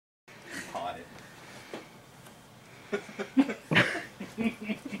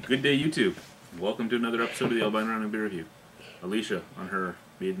Good day, YouTube. Welcome to another episode of the Albino Rhino Beer Review. Alicia on her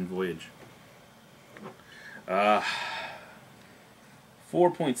maiden voyage.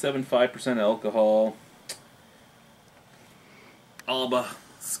 4.75% alcohol. Alba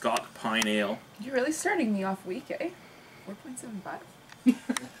Scott Pine Ale. You're really starting me off weak, eh? 4.75?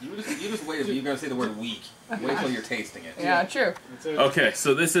 You just wait until you're going to say the word weak. Wait till you're tasting it. Yeah, true. Okay,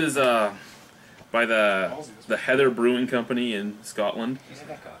 so this is by the Heather Brewing Company in Scotland.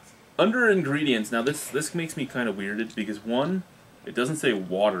 Under ingredients, now this makes me kind of weirded because one, it doesn't say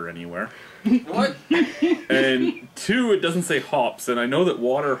water anywhere. What? And two, it doesn't say hops. And I know that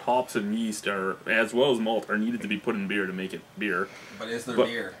water, hops, and yeast are, as well as malt, are needed to be put in beer to make it beer. But is there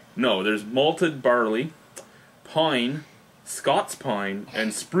beer? No, there's malted barley, pine, Scots pine,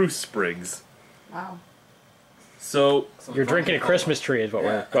 and spruce sprigs. Wow. So you're drinking a Christmas tree is what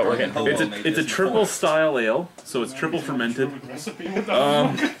we're getting. It's a triple style ale, so it's triple fermented.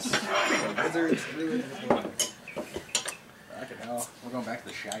 We're going back to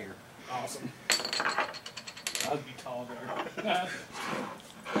the Shire. Awesome. I'd be tall there.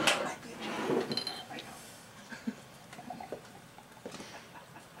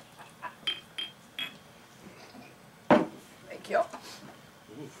 Thank you.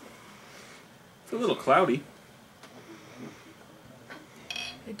 It's a little cloudy.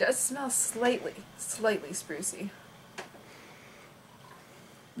 It does smell slightly sprucey.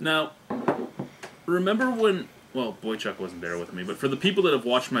 Now, remember when... Well, Boychuk wasn't there with me, but for the people that have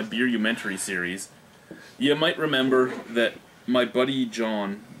watched my Beerumentary series, you might remember that my buddy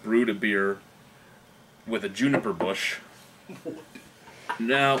John brewed a beer with a juniper bush.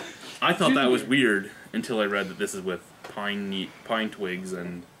 Now, I thought that was weird until I read that this is with pine twigs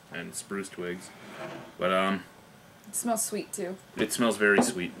and spruce twigs. But It smells sweet too. it smells very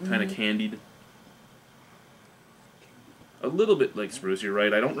sweet, kind of candied. A little bit like spruce, you're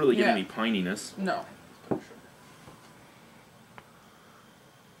right. I don't really get any pininess. No.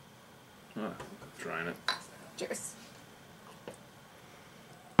 Trying it. Cheers.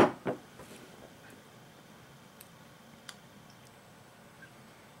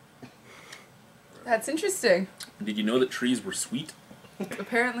 That's interesting. Did you know that trees were sweet?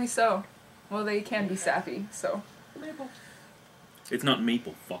 Apparently so. Well, they can be sappy, so. Maple. It's not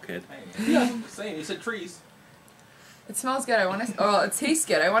maple, fuckhead. Yeah, I'm just saying. You said trees. It smells good. Well, it tastes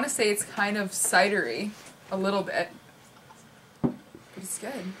good. I want to say it's kind of cidery, a little bit. But it's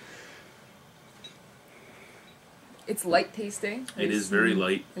good. It's light tasting. It is very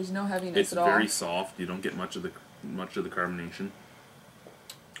light. There's no heaviness It's at all. very soft. You don't get much of the carbonation.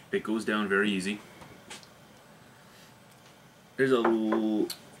 It goes down very easy. There's a little,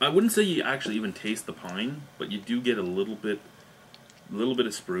 I wouldn't say you actually even taste the pine, but you do get a little bit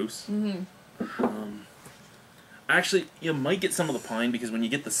of spruce. Actually, you might get some of the pine because when you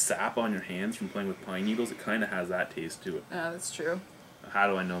get the sap on your hands from playing with pine needles, it kind of has that taste to it. Oh, that's true. How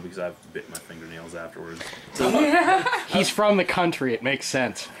do I know? Because I've bit my fingernails afterwards. He's from the country. It makes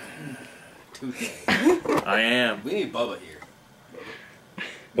sense. I am. We need Bubba here.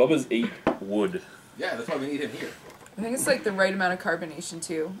 Bubba's ate wood. Yeah, that's why we need him here. I think it's like the right amount of carbonation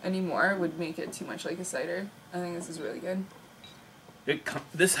too. Any more would make it too much like a cider. I think this is really good.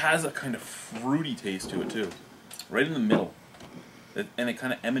 This has a kind of fruity taste to it too, right in the middle, and it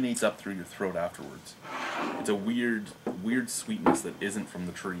kind of emanates up through your throat afterwards. It's a weird sweetness that isn't from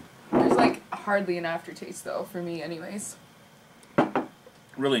the tree. There's like hardly an aftertaste though, for me anyways.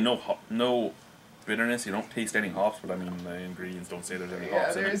 Really, no bitterness. You don't taste any hops, but I mean the ingredients don't say there's any Yeah,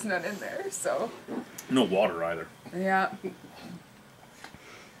 hops in it. there's none in there, so. No water either. Yeah.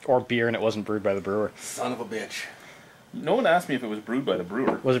 Or beer and it wasn't brewed by the brewer. Son of a bitch. No one asked me if it was brewed by the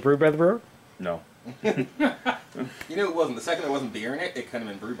brewer. Was it brewed by the brewer? No. You know it wasn't. The second there wasn't beer in it, it couldn't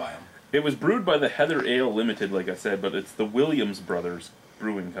have been brewed by him. It was brewed by the Heather Ales Ltd, like I said, but it's the Williams Brothers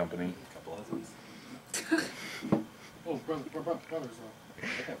Brewing Company. A couple husbands. Oh, brothers though. They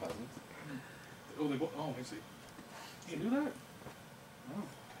have husbands. Oh, they both. Oh, I see. You knew that? Oh.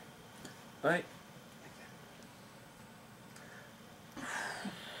 Right.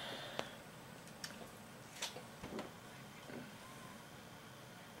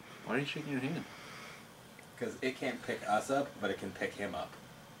 Why are you shaking your hand? Because it can't pick us up, but it can pick him up.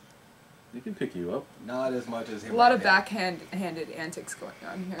 It can pick you up. Not as much as him. A lot of backhanded antics going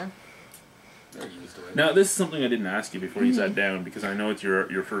on here. They're used to it. Now, this is something I didn't ask you before you sat down, because I know it's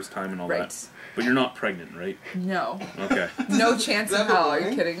your first time and all Right. that. But you're not pregnant, right? No. Okay. No chance Is in that hell. what Are you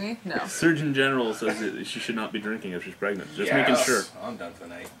we're kidding me? No. Surgeon General says that she should not be drinking if she's pregnant. Just Yes. making sure. I'm done for the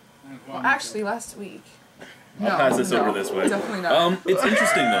night. Well, actually, last week. I'll pass this over this way. Definitely not. It's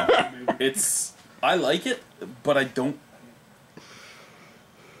interesting though. It's I like it, but I don't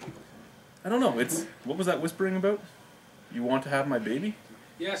know. It's what was that whispering about? You want to have my baby?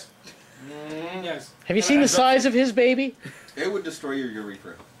 Yes. Yes. Have you seen the size of his baby? It would destroy your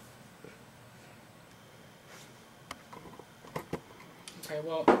urethra. Okay,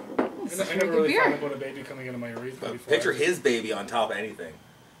 well, It's I a never good really beer. thought about a baby coming into my urethra before. Picture his baby on top of anything.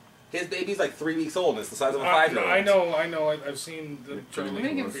 His baby's like 3 weeks old and it's the size of a 5-year-old. I know. I've seen the I'm Charlie.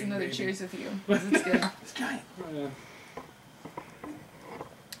 gonna give us being another baby. cheers with you, because it's good. It's giant.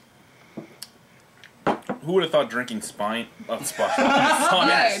 Who would have thought drinking spine? Spine.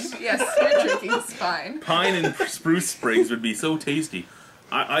 Yes, you're drinking spine. Pine and spruce sprigs would be so tasty.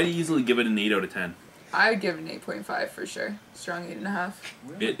 I'd easily give it an 8 out of 10. I would give it an 8.5 for sure. Strong 8.5.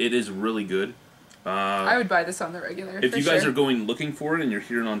 It is really good. I would buy this on the regular. If for you guys sure. are going looking for it and you're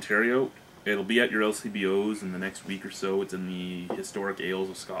here in Ontario, it'll be at your LCBOs in the next week or so. It's in the Historic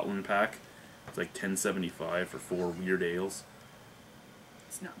Ales of Scotland pack. It's like $10.75 for 4 weird ales.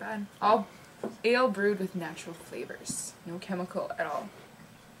 It's not bad. All ale brewed with natural flavors. No chemical at all.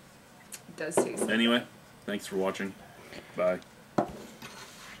 It does taste like Anyway, thanks for watching. Bye.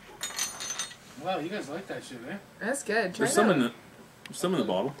 Wow, you guys like that shit, eh? That's good. Try There's it some out. in the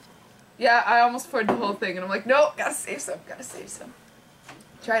bottle. Yeah, I almost poured the whole thing, and I'm like, no, gotta save some.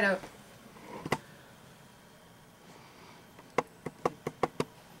 Try it out.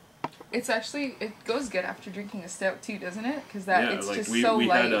 It's actually, it goes good after drinking a stout too, doesn't it? Because it's like just we so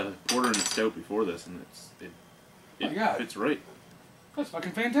light. had a porter and a stout before this, and it God. fits right. That's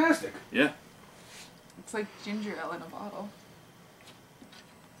fucking fantastic. Yeah. It's like ginger ale in a bottle.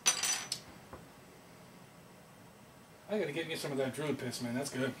 I gotta get me some of that druid piss, man. That's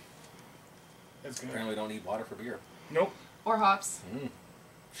good. That's good. Apparently don't need water for beer. Nope. Or hops.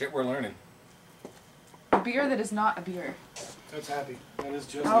 Shit, we're learning. A beer that is not a beer. That's happy. That is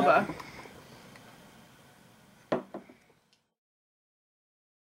just Alba. happy.